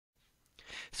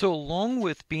So along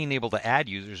with being able to add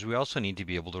users, we also need to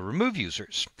be able to remove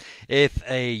users. If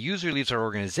a user leaves our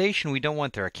organization, we don't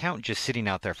want their account just sitting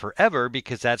out there forever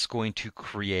because that's going to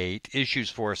create issues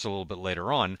for us a little bit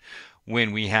later on.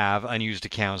 When we have unused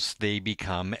accounts, they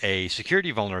become a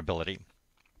security vulnerability.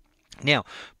 Now,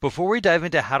 before we dive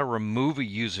into how to remove a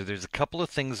user, there's a couple of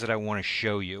things that I want to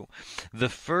show you. The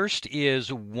first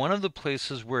is one of the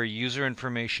places where user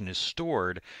information is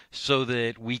stored so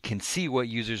that we can see what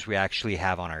users we actually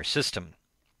have on our system.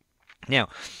 Now,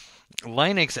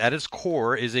 Linux at its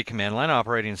core is a command line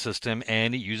operating system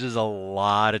and it uses a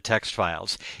lot of text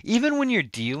files. Even when you're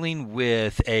dealing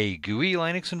with a GUI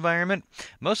Linux environment,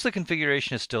 most of the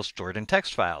configuration is still stored in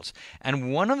text files.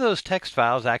 And one of those text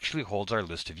files actually holds our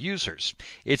list of users.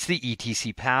 It's the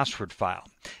etc password file.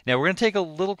 Now we're going to take a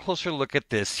little closer look at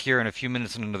this here in a few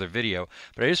minutes in another video,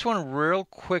 but I just want to real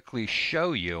quickly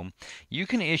show you, you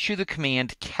can issue the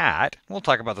command cat. We'll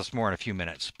talk about this more in a few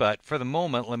minutes, but for the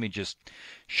moment, let me just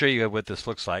show you what this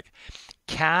looks like.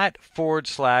 Cat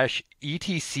 /etc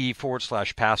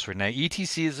 /password. Now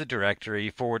etc is a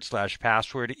directory,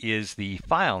 /password is the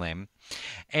file name.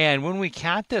 And when we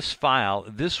cat this file,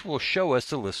 this will show us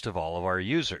the list of all of our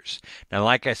users. Now,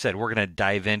 like I said, we're going to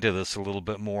dive into this a little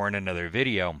bit more in another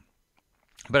video.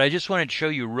 But I just wanted to show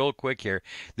you real quick here.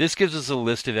 This gives us a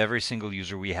list of every single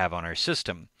user we have on our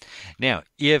system. Now,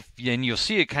 and you'll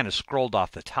see it kind of scrolled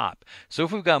off the top. So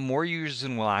if we've got more users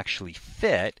than will actually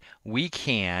fit, we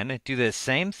can do the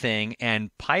same thing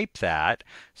and pipe that.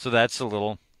 So that's a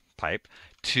little pipe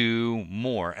to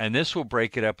more. And this will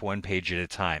break it up one page at a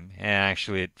time. And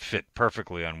actually, it fit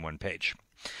perfectly on one page.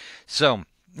 So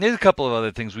there's a couple of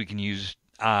other things we can use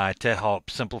to help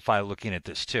simplify looking at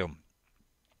this too.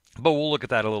 But we'll look at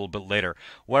that a little bit later.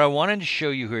 What I wanted to show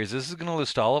you here is this is going to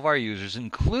list all of our users,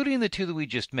 including the two that we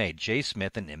just made, J.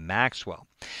 Smith and M. Maxwell.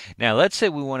 Now, let's say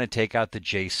we want to take out the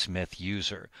J. Smith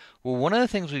user. Well, one of the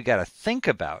things we've got to think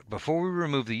about before we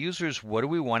remove the users, what do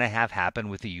we want to have happen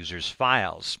with the user's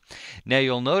files? Now,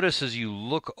 you'll notice as you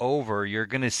look over, you're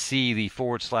going to see the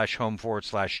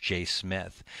 /home/J.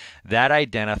 Smith. That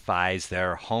identifies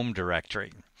their home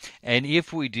directory. And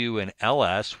if we do an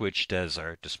ls, which does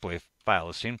our display file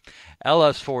listing,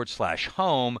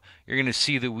 ls/home, you're going to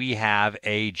see that we have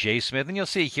a JSmith, and you'll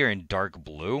see it here in dark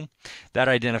blue. That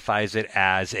identifies it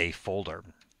as a folder.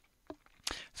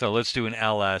 So let's do an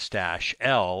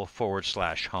ls-l/home,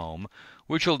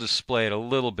 which will display it a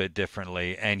little bit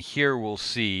differently. And here we'll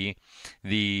see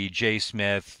the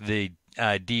JSmith, the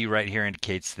D right here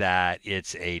indicates that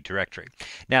it's a directory.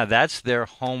 Now that's their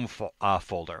home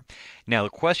folder. Now the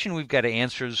question we've got to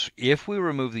answer is, if we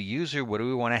remove the user, what do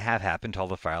we want to have happen to all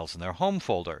the files in their home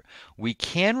folder? We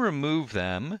can remove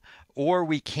them, or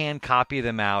we can copy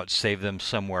them out, save them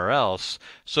somewhere else,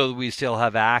 so that we still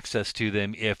have access to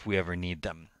them if we ever need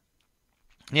them.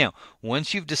 Now,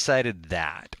 once you've decided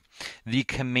that, the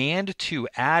command to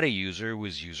add a user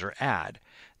was user add.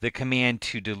 The command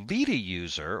to delete a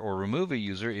user or remove a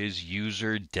user is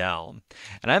userdel.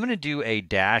 And I'm going to do a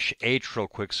 -h real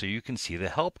quick so you can see the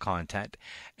help content.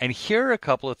 And here are a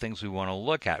couple of things we want to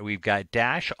look at. We've got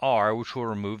 -r, which will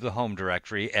remove the home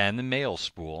directory and the mail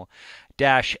spool.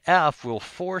 -f will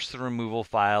force the removal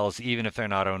files even if they're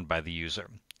not owned by the user.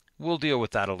 We'll deal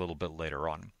with that a little bit later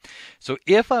on. So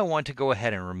if I want to go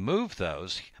ahead and remove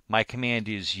those, my command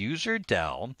is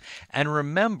userdel, and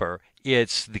remember,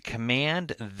 it's the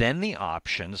command, then the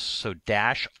options, so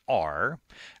 -r.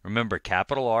 Remember,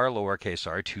 capital R, lowercase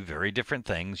r, two very different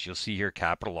things. You'll see here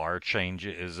capital R change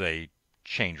is a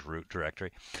change root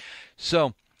directory.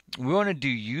 So we want to do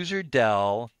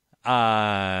userdel,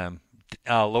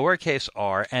 lowercase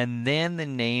r, and then the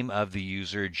name of the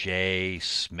user, J.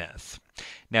 Smith.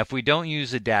 Now, if we don't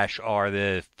use a -r,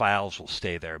 the files will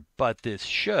stay there, but this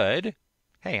should...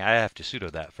 Hey, I have to sudo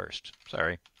that first.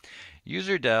 Sorry.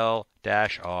 Userdel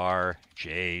 -r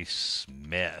J.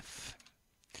 Smith.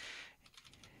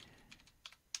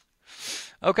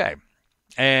 Okay.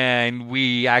 And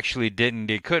we actually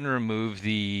couldn't remove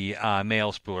the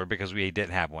mail spooler because we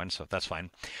didn't have one, so that's fine.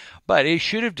 But it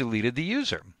should have deleted the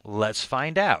user. Let's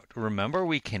find out. Remember,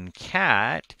 we can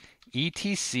cat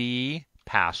etc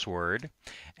password,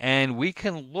 and we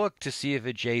can look to see if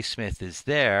a J. Smith is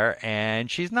there, and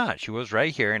she's not. She was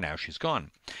right here, and now she's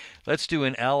gone. Let's do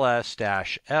an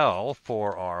ls-l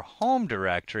for our home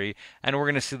directory, and we're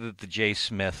going to see that the J.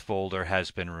 Smith folder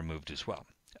has been removed as well.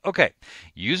 Okay,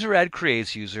 user add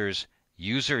creates users,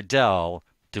 userdel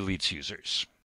deletes users.